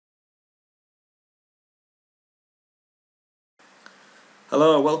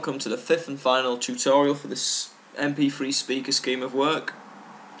Hello, welcome to the fifth and final tutorial for this MP3 speaker scheme of work.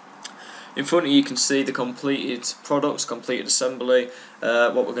 In front of you can see the completed products, completed assembly,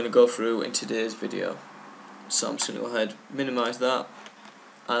 what we're going to go through in today's video. So I'm just going to go ahead, minimise that,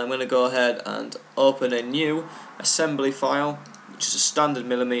 and I'm going to go ahead and open a new assembly file, which is a standard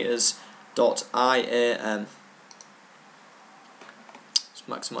millimeters.iam. Let's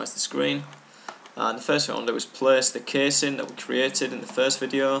maximise the screen. And the first thing I want to do is place the casing that we created in the first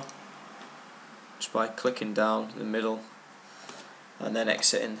video, just by clicking down in the middle and then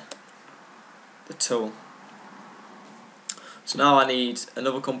exiting the tool. So now I need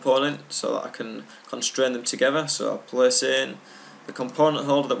another component so that I can constrain them together. So I'll place in the component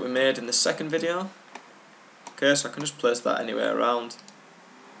holder that we made in the second video. Okay, so I can just place that anywhere around.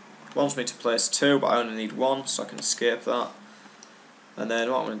 It wants me to place two, but I only need one, so I can escape that. And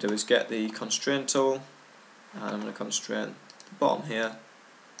then what I'm going to do is get the constraint tool, and I'm going to constrain the bottom here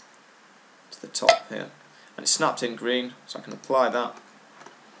to the top here, and it's snapped in green, so I can apply that.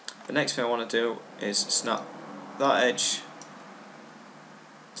 The next thing I want to do is snap that edge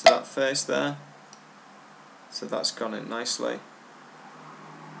to that face there, so that's gone in nicely.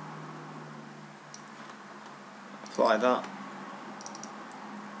 Apply that.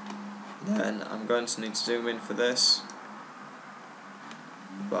 Then I'm going to need to zoom in for this,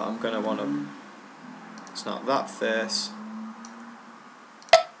 but I'm going to want to snap that face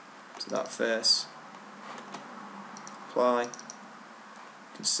to that face, apply. You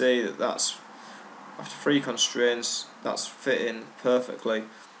can see that that's, after three constraints, that's fitting perfectly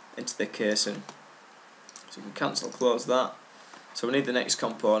into the casing. So we can cancel, close that. So we need the next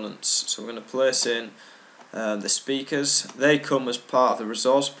components. So we're going to place in the speakers. They come as part of the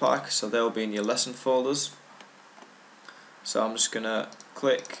resource pack, so they'll be in your lesson folders. So I'm just going to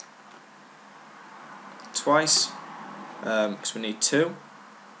click twice because we need two,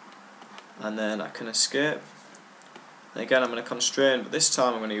 and then I can escape. And again I'm going to constrain, but this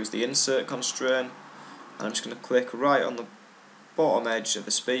time I'm going to use the insert constraint, and I'm just going to click right on the bottom edge of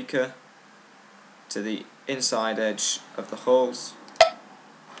the speaker to the inside edge of the holes.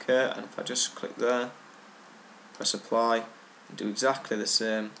 Okay, and if I just click there, press apply, and do exactly the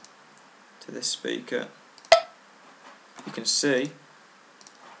same to this speaker, you can see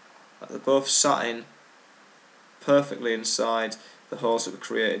that they're both sat in perfectly inside the holes that were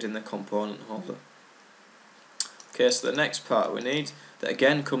created in the component holder. Okay, so the next part we need, that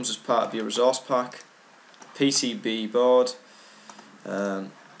again comes as part of your resource pack, PCB board.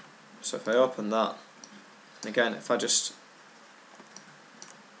 So if I open that, and again if I just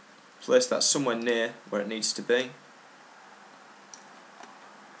place that somewhere near where it needs to be,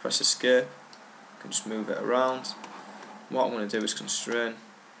 press escape, I can just move it around. What I'm going to do is constrain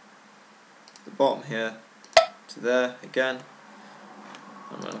the bottom here to there again.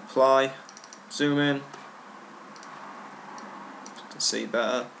 I'm going to apply, zoom in, you can see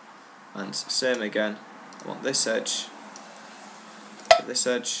better, and same again. I want this edge to this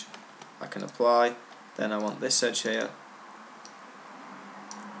edge, I can apply, then I want this edge here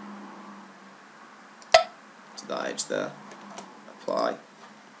to that edge there, apply. You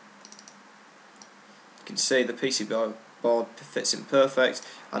can see the PCB board fits in perfect,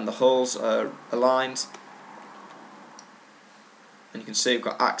 and the holes are aligned, and you can see we've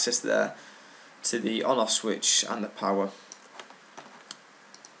got access there to the on-off switch and the power.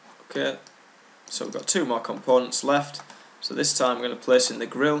 Okay, so we've got two more components left. So this time I'm going to place in the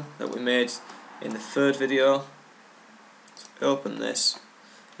grill that we made in the third video. So open this,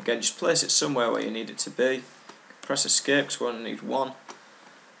 again just place it somewhere where you need it to be, press escape because we only need one,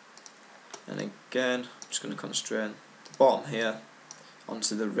 and again I'm just going to constrain the bottom here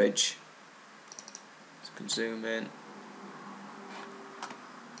onto the ridge. So you can zoom in.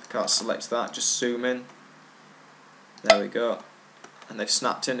 If I can't select that, just zoom in. There we go. And they've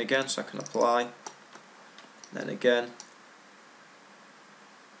snapped in again, so I can apply. Then again.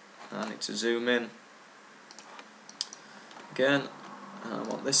 I need to zoom in. Again. And I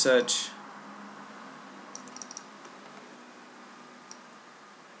want this edge.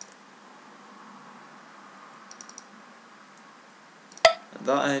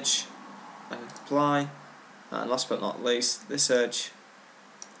 That edge, I can apply, and last but not least this edge,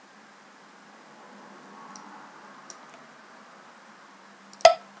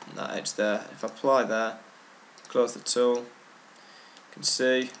 and that edge there. If I apply there, close the tool, you can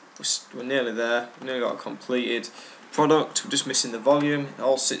see we're nearly there. We've nearly got a completed product. We're just missing the volume. It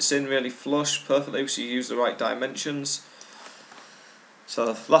all sits in really flush perfectly, so you use the right dimensions. So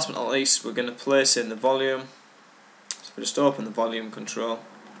last but not least, we're going to place in the volume. So if I just open the volume control,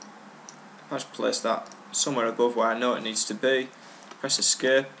 I just place that somewhere above where I know it needs to be, press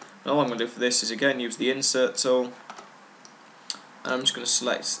escape, and all I'm going to do for this is again use the insert tool, and I'm just going to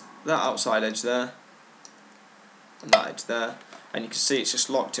select that outside edge there and that edge there, and you can see it's just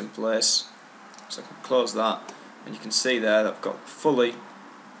locked in place. So I can close that, and you can see there that I've got fully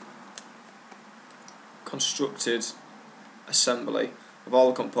constructed assembly of all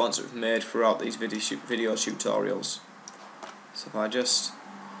the components that we've made throughout these video tutorials. So if I just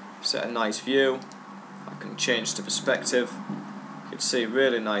set a nice view, I can change to perspective. You can see a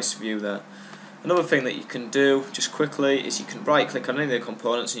really nice view there. Another thing that you can do just quickly is you can right click on any of the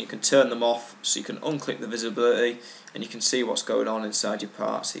components and you can turn them off, so you can unclick the visibility and you can see what's going on inside your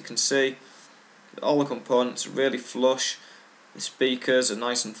part. So you can see that all the components are really flush, the speakers are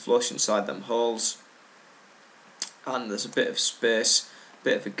nice and flush inside them holes, and there's a bit of space, a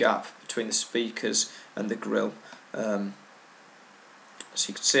bit of a gap between the speakers and the grill. So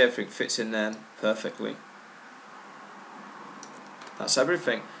you can see everything fits in there perfectly. That's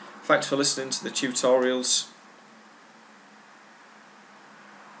everything. Thanks for listening to the tutorials.